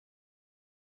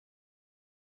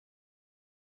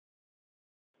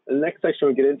The next section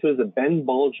we'll get into is the bend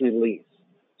bulge release.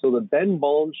 So the bend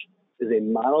bulge is a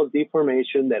model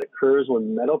deformation that occurs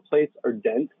when metal plates are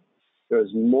bent. There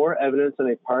is more evidence in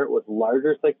a part with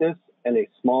larger thickness and a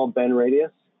small bend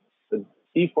radius. The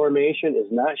deformation is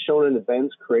not shown in the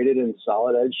bends created in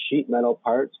solid edge sheet metal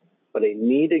parts, but a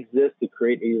need exists to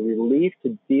create a relief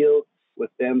to deal with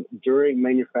them during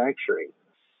manufacturing.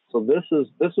 So this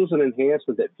was an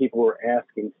enhancement that people were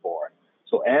asking for.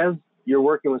 So as you're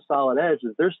working with solid edge,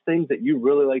 if there's things that you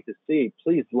really like to see,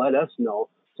 please let us know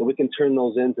so we can turn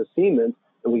those into Siemens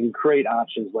and we can create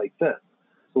options like this.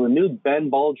 So the new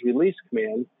bend bulge release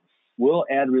command will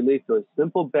add relief to a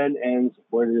simple bend ends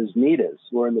where it is needed.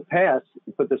 Where in the past,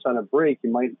 you put this on a brake,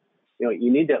 you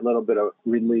need that little bit of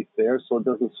relief there so it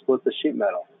doesn't split the sheet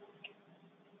metal.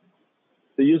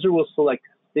 The user will select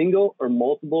single or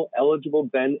multiple eligible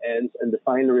bend ends and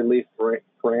define the relief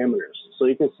parameters. So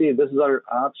you can see this is our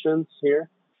options here.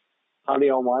 How do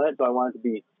I want it? Do I want it to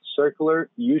be circular,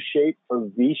 U-shaped, or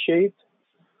V-shaped?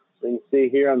 So you can see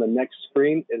here on the next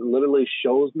screen, it literally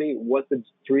shows me what the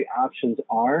three options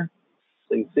are.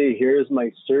 So you can see here's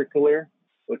my circular,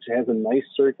 which has a nice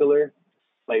circular,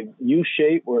 my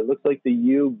U-shape, where it looks like the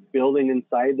U building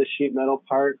inside the sheet metal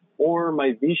part, or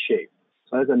my V-shape.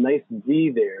 So it has a nice V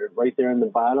there, right there in the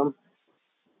bottom.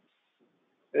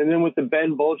 And then with the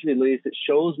bend bulge release, it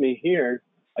shows me here,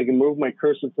 I can move my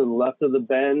cursor to the left of the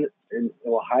bend and it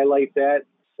will highlight that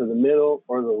to the middle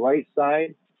or the right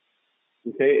side.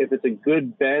 Okay, if it's a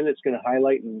good bend, it's going to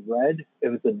highlight in red.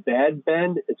 If it's a bad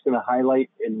bend, it's going to highlight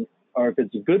in, or if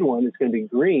it's a good one, it's going to be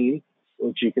green,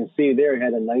 which you can see there, it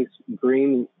had a nice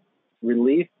green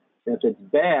relief. And if it's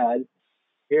bad,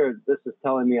 here, this is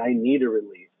telling me I need a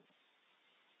relief.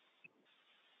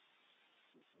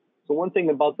 So one thing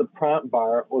about the prompt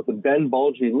bar with the bend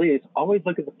bulge release, always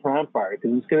look at the prompt bar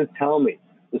because it's going to tell me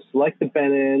to select the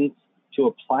bend ends. To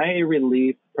apply a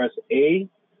relief, press A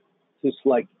to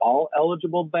select all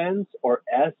eligible bends, or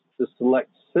S to select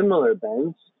similar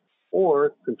bends,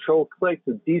 or Control-click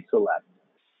to deselect,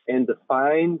 and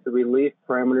define the relief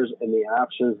parameters in the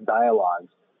options dialog.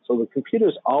 So the computer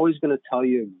is always going to tell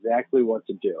you exactly what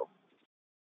to do.